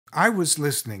I was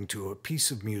listening to a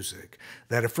piece of music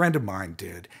that a friend of mine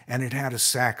did, and it had a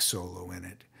sax solo in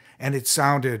it, and it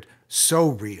sounded so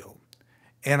real.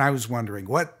 And I was wondering,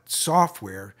 what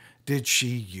software did she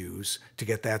use to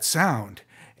get that sound?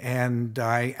 And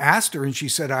I asked her, and she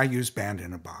said, I use Band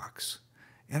in a Box.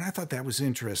 And I thought that was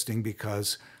interesting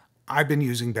because I've been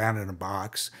using Band in a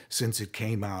Box since it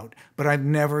came out, but I've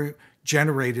never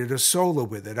generated a solo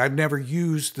with it. I've never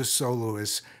used the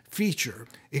soloist feature.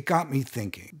 It got me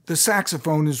thinking. The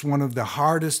saxophone is one of the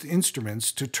hardest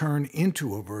instruments to turn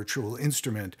into a virtual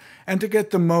instrument, and to get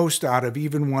the most out of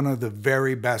even one of the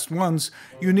very best ones,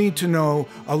 you need to know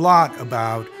a lot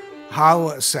about how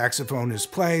a saxophone is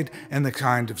played and the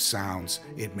kind of sounds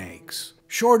it makes.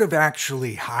 Short of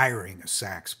actually hiring a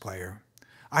sax player,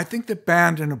 I think that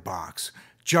Band in a Box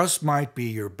just might be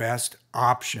your best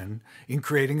option in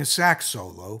creating a sax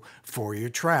solo for your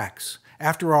tracks.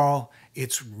 After all,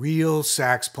 it's real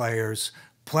sax players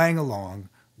playing along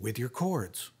with your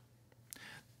chords.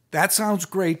 That sounds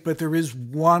great, but there is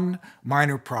one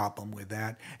minor problem with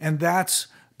that, and that's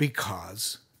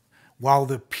because while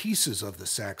the pieces of the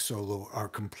sax solo are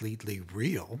completely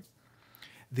real,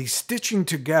 the stitching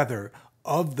together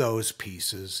of those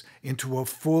pieces into a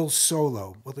full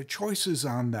solo, well, the choices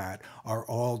on that are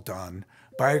all done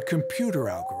by a computer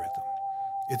algorithm.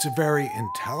 It's a very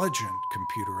intelligent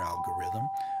computer algorithm,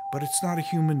 but it's not a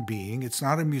human being, it's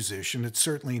not a musician, it's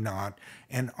certainly not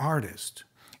an artist.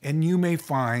 And you may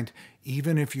find,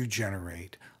 even if you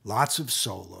generate lots of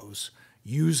solos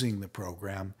using the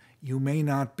program, you may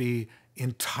not be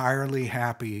entirely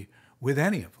happy with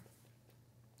any of them.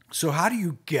 So how do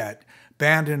you get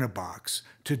Band in a Box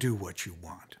to do what you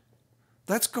want?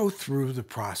 Let's go through the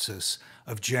process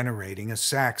of generating a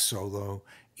sax solo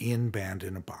in Band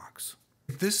in a Box.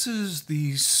 This is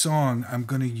the song I'm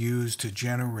going to use to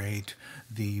generate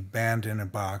the Band in a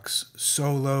Box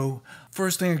solo.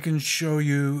 First thing I can show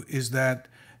you is that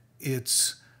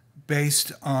it's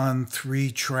based on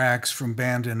 3 tracks from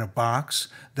Band in a Box.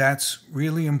 That's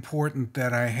really important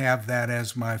that I have that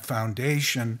as my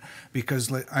foundation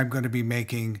because I'm going to be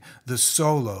making the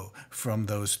solo from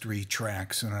those 3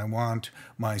 tracks, and I want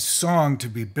my song to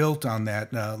be built on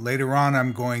that. Later on,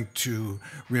 I'm going to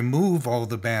remove all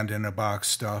the Band in a Box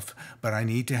stuff, but I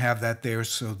need to have that there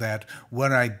so that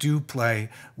what I do play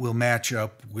will match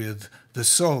up with the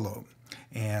solo.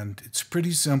 And it's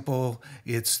pretty simple.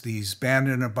 It's these Band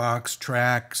in a Box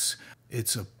tracks,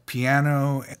 it's a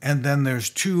piano, and then there's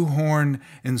 2 horn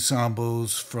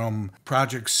ensembles from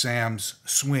Project Sam's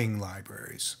swing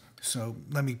libraries. So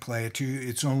let me play it to you.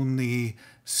 It's only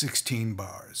 16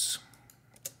 bars.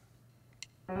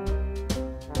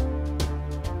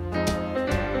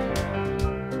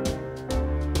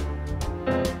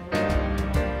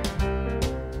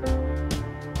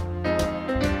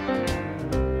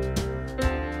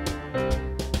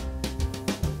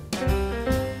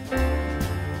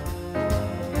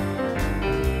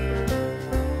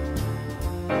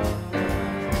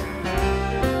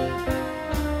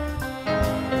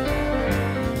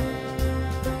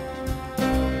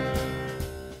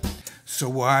 So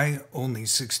why only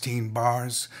 16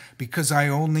 bars? Because I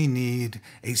only need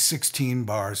a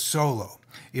 16-bar solo.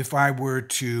 If I were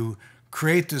to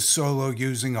create this solo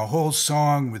using a whole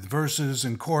song with verses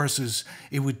and choruses,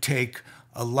 it would take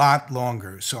a lot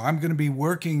longer. So I'm going to be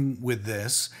working with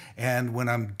this, and when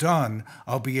I'm done,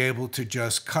 I'll be able to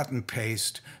just cut and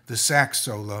paste the sax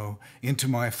solo into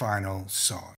my final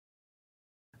song.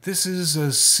 This is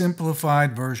a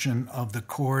simplified version of the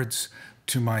chords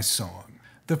to my song.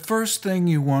 The first thing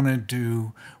you want to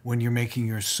do when you're making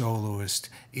your soloist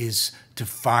is to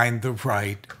find the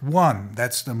right one.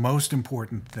 That's the most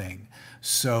important thing.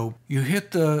 So you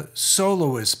hit the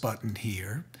soloist button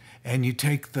here, and you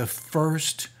take the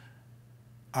first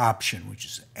option, which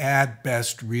is Add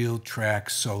Best Real Track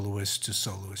Soloist to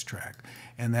Soloist Track,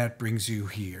 and that brings you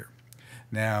here.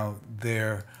 Now,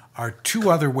 there are 2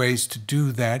 other ways to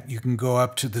do that. You can go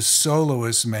up to the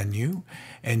Soloist menu,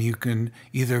 and you can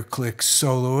either click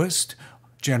Soloist,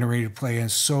 Generate a Play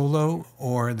as Solo,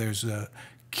 or there's a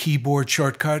keyboard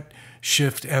shortcut,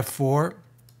 Shift F4.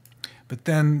 But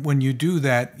then when you do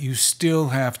that, you still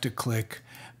have to click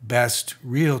Best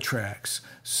Real Tracks.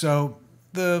 So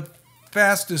the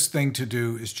fastest thing to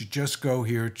do is to just go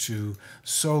here to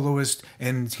Soloist,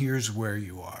 and here's where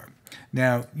you are.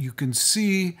 Now, you can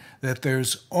see that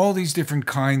there's all these different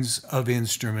kinds of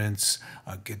instruments,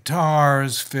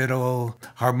 guitars, fiddle,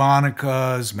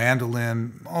 harmonicas,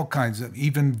 mandolin, all kinds of,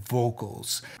 even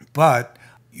vocals. But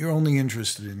you're only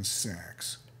interested in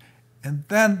sax. And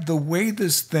then the way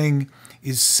this thing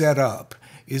is set up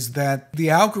is that the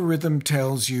algorithm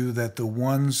tells you that the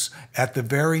ones at the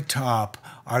very top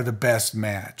are the best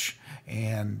match.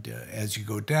 And as you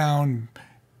go down,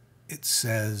 it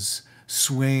says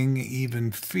swing,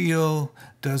 even feel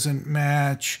doesn't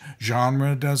match,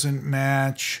 genre doesn't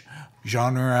match,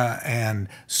 genre and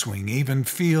swing, even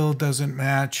feel doesn't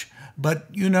match. But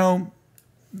you know,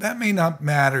 that may not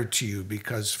matter to you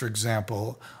because, for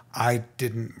example, I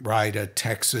didn't write a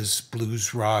Texas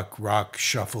blues rock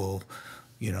shuffle,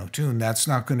 tune. That's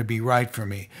not going to be right for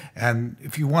me. And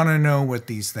if you want to know what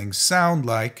these things sound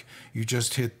like, you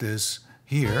just hit this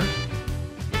here.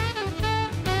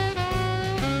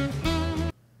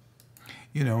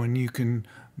 And you can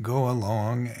go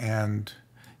along and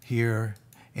hear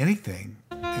anything.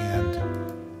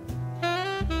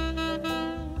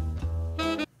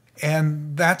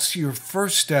 And that's your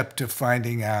first step to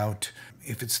finding out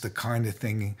if it's the kind of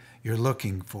thing you're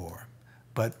looking for.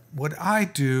 But what I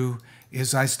do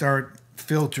is I start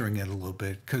filtering it a little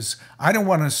bit because I don't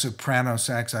want a soprano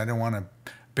sax, I don't want a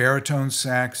baritone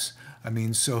sax.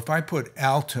 So if I put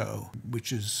alto,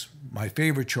 which is my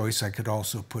favorite choice, I could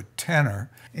also put tenor.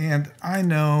 And I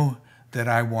know that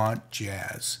I want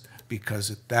jazz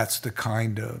because that's the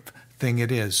kind of thing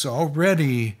it is. So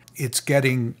already it's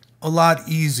getting a lot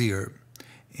easier.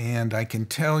 And I can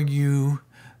tell you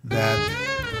that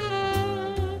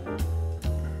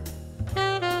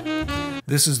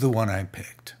this is the one I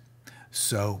picked.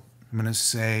 So I'm going to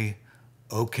say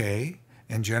OK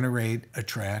and generate a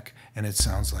track, and it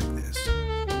sounds like this.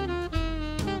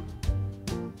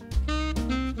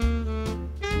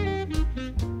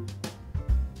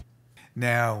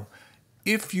 Now,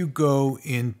 if you go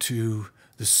into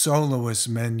the soloist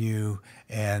menu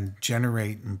and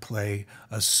generate and play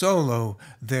a solo,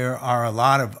 there are a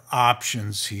lot of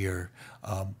options here,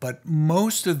 but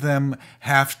most of them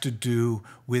have to do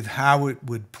with how it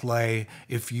would play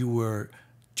if you were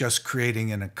just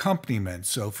creating an accompaniment.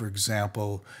 So for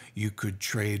example, you could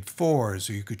trade fours,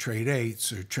 or you could trade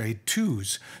eights, or trade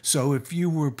twos. So if you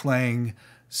were playing,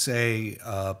 say,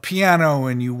 piano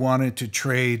and you wanted to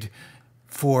trade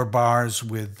 4 bars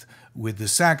with the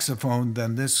saxophone,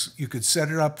 then this, you could set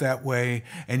it up that way,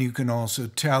 and you can also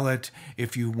tell it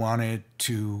if you want it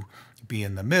to be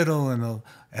in the middle and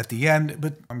at the end.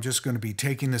 But I'm just going to be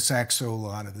taking the sax solo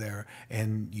out of there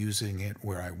and using it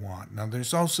where I want. Now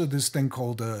there's also this thing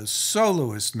called a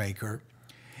soloist maker,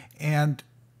 and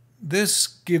this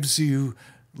gives you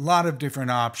a lot of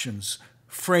different options.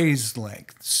 Phrase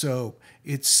length, so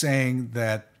it's saying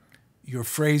that your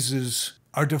phrases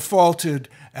are defaulted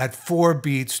at 4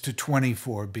 beats to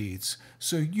 24 beats.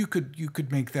 So you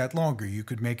could make that longer. You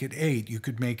could make it 8, you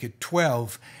could make it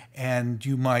 12, and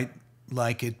you might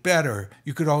like it better.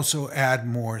 You could also add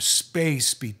more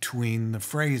space between the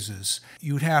phrases.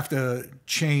 You'd have to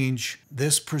change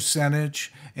this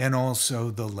percentage and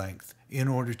also the length in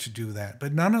order to do that.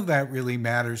 But none of that really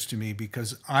matters to me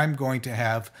because I'm going to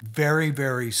have very,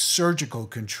 very surgical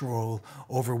control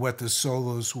over what the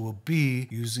solos will be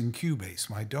using Cubase,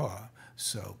 my DAW.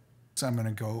 So I'm going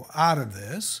to go out of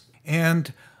this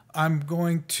and I'm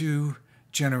going to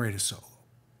generate a solo.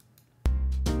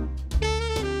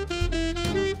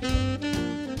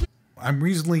 I'm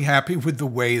reasonably happy with the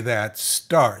way that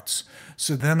starts.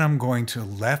 So then I'm going to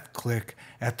left click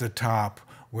at the top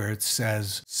where it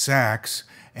says sax,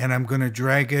 and I'm going to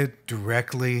drag it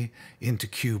directly into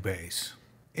Cubase.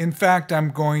 In fact, I'm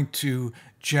going to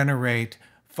generate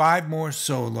 5 more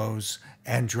solos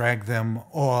and drag them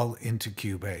all into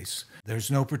Cubase. There's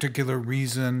no particular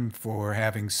reason for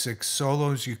having 6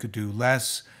 solos. You could do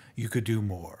less, you could do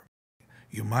more.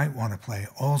 You might want to play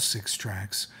all 6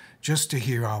 tracks just to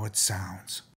hear how it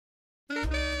sounds.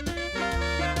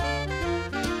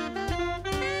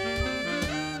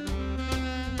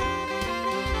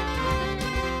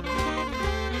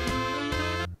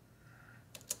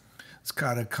 It's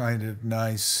got a kind of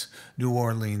nice New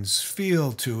Orleans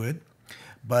feel to it,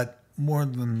 but more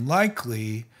than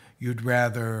likely you'd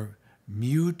rather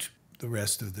mute the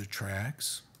rest of the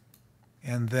tracks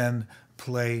and then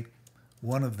play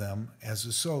one of them as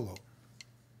a solo.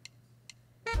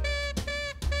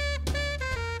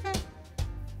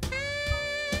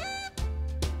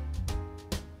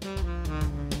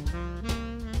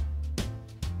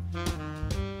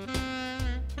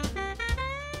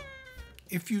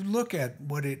 If you look at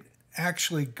what it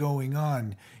actually going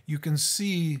on, you can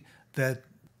see that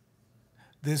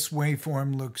this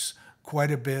waveform looks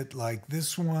quite a bit like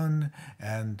this one,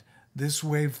 and this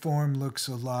waveform looks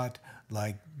a lot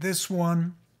like this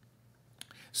one.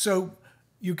 So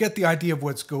you get the idea of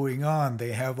what's going on.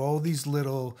 They have all these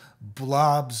little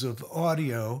blobs of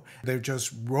audio. They're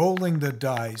just rolling the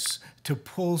dice to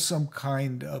pull some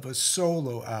kind of a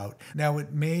solo out. Now,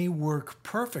 it may work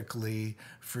perfectly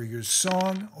for your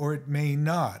song, or it may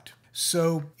not.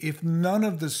 So if none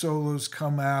of the solos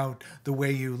come out the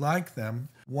way you like them,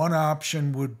 one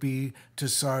option would be to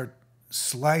start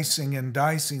slicing and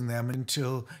dicing them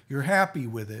until you're happy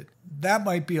with it. That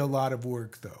might be a lot of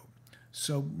work, though.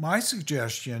 So my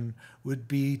suggestion would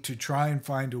be to try and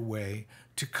find a way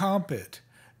to comp it.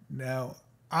 Now,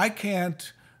 I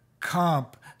can't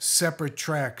comp separate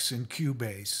tracks in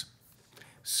Cubase.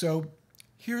 So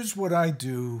here's what I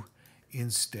do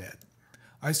instead.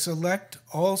 I select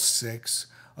all 6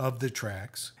 of the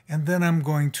tracks, and then I'm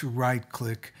going to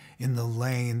right-click in the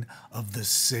lane of the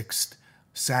 6th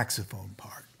saxophone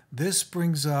part. This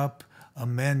brings up a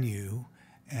menu,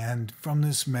 and from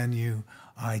this menu,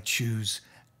 I choose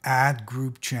Add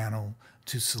Group Channel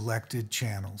to Selected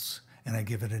Channels, and I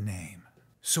give it a name.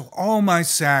 So all my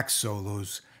sax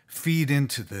solos feed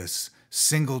into this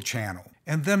single channel,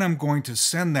 and then I'm going to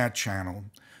send that channel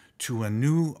to a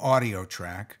new audio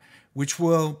track, which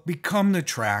will become the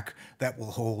track that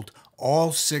will hold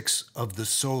all 6 of the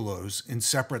solos in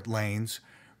separate lanes,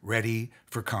 ready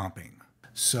for comping.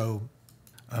 So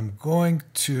I'm going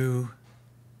to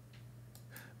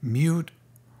mute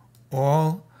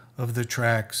all of the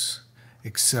tracks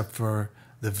except for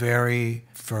the very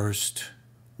first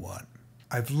one.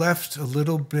 I've left a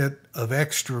little bit of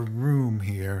extra room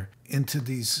here into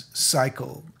these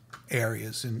cycle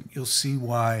areas, and you'll see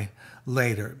why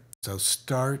later. So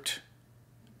start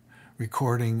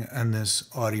recording on this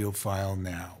audio file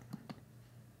now.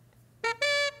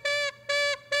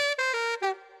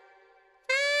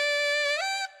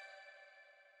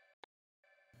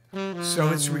 So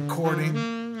it's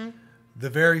recording the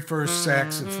very first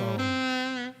saxophone.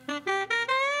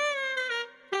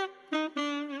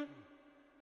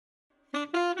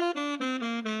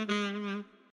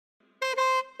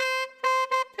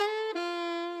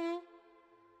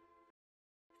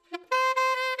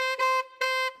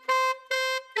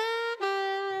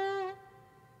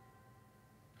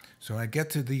 So I get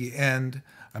to the end,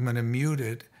 I'm going to mute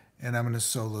it, and I'm going to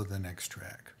solo the next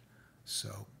track.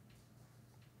 So.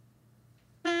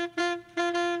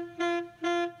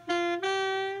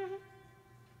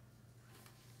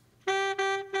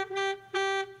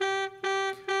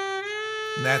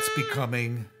 And that's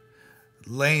becoming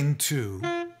lane 2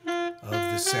 of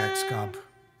the sax comp.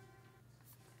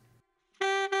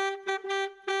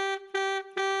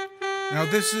 Now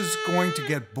this is going to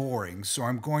get boring, so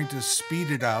I'm going to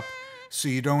speed it up so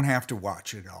you don't have to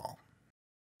watch it all.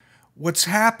 What's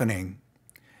happening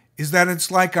is that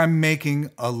it's like I'm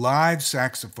making a live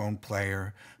saxophone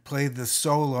player play the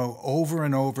solo over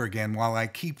and over again while I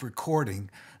keep recording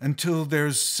until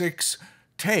there's 6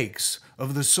 takes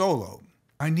of the solo.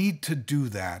 I need to do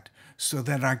that so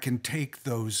that I can take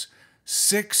those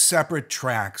 6 separate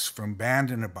tracks from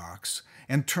Band in a Box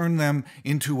and turn them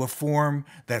into a form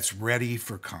that's ready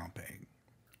for comping.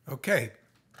 Okay,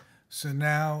 so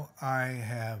now I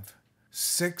have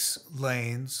 6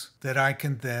 lanes that I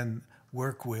can then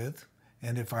work with.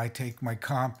 And if I take my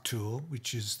comp tool,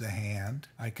 which is the hand,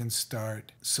 I can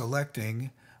start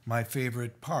selecting my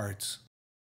favorite parts.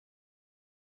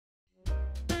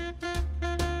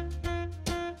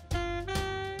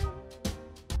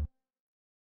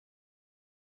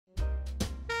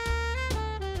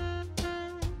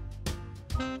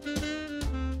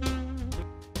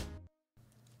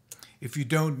 If you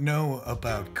don't know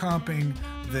about comping,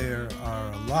 there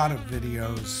are a lot of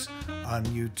videos on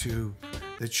YouTube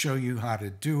that show you how to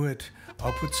do it.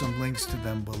 I'll put some links to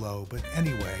them below. But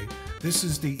anyway, this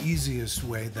is the easiest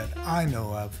way that I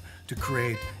know of to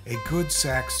create a good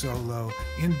sax solo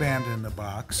in Band in a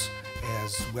Box,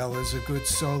 as well as a good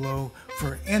solo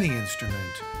for any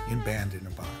instrument in Band in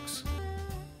a Box.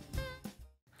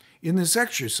 In this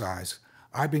exercise,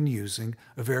 I've been using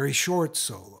a very short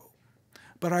solo.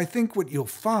 But I think what you'll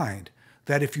find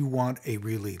that if you want a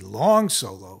really long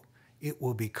solo, it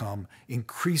will become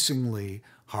increasingly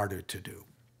harder to do.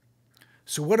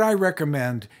 So what I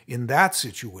recommend in that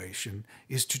situation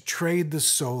is to trade the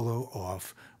solo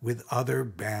off with other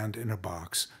Band in a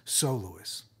Box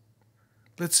soloists.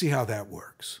 Let's see how that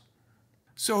works.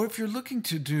 So if you're looking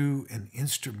to do an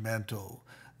instrumental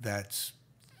that's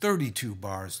 32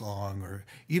 bars long or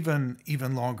even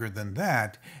longer than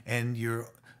that, and you're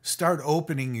start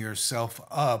opening yourself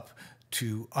up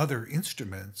to other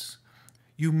instruments,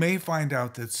 you may find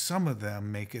out that some of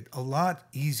them make it a lot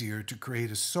easier to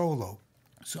create a solo.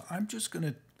 So I'm just going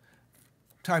to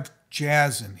type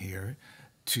jazz in here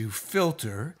to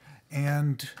filter,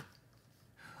 and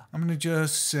I'm going to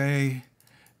just say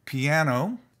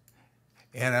piano,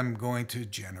 and I'm going to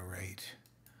generate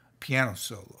piano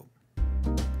solo.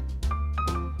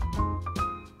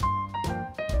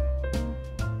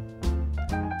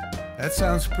 That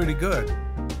sounds pretty good.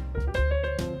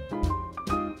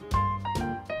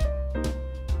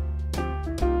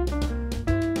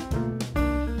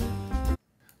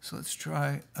 So let's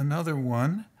try another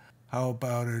one. How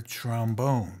about a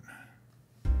trombone?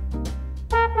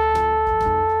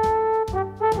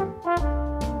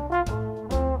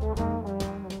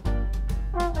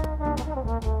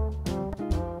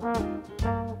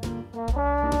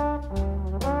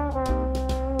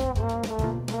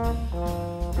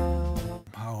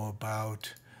 How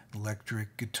about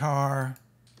electric guitar?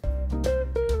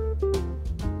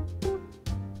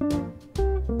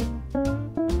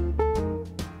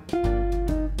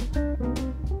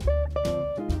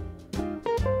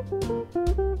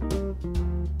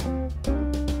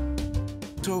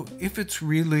 So if it's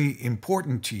really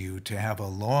important to you to have a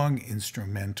long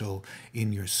instrumental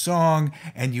in your song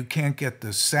and you can't get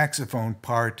the saxophone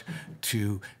part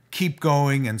to keep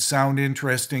going and sound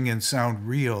interesting and sound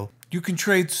real, you can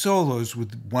trade solos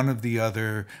with one of the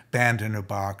other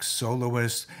band-in-a-box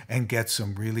soloists and get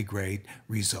some really great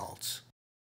results.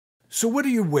 So what are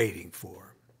you waiting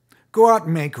for? Go out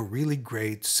and make a really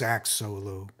great sax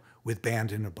solo with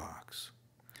Band-in-a-Box.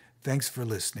 Thanks for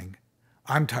listening.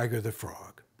 I'm Tiger the Frog.